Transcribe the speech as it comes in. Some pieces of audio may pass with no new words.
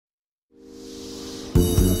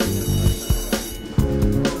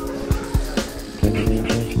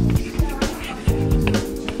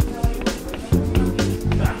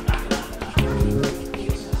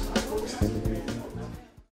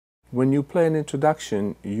When you play an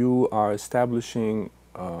introduction, you are establishing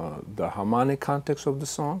the harmonic context of the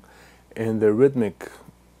song and the rhythmic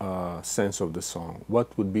sense of the song.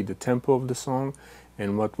 What would be the tempo of the song,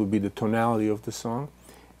 and what would be the tonality of the song,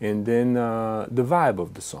 and then the vibe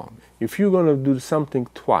of the song. If you're going to do something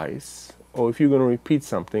twice, or if you're going to repeat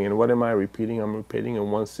something, and what am I repeating? I'm repeating in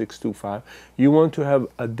 1, 6, 2, 5. You want to have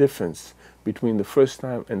a difference between the first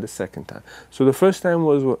time and the second time. So the first time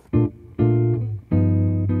was what?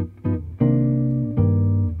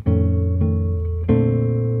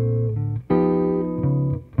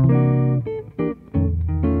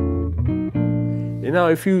 And now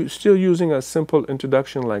if you're still using a simple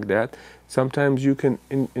introduction like that, sometimes you can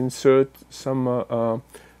insert some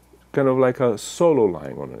kind of like a solo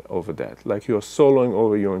line on it, over that, like you're soloing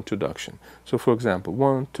over your introduction. So for example,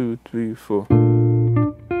 1, 2, 3, 4.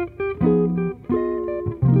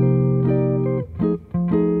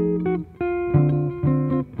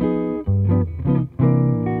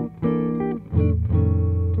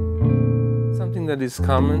 Something that is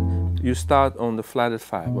common, you start on the flatted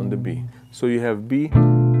 5, on the B. So you have B,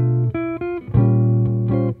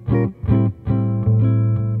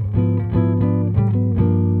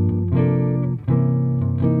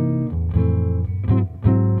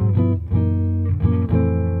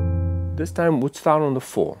 this time we'd start on the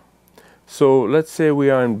 4. So let's say we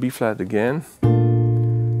are in B flat again.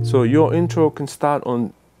 So your intro can start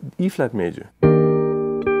on E flat major.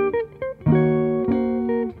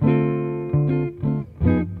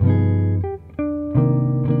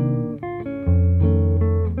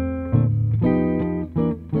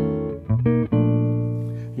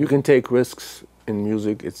 You can take risks in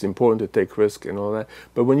music. It's important to take risks and all that.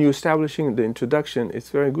 But when you're establishing the introduction, it's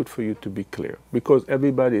very good for you to be clear, because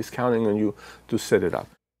everybody is counting on you to set it up.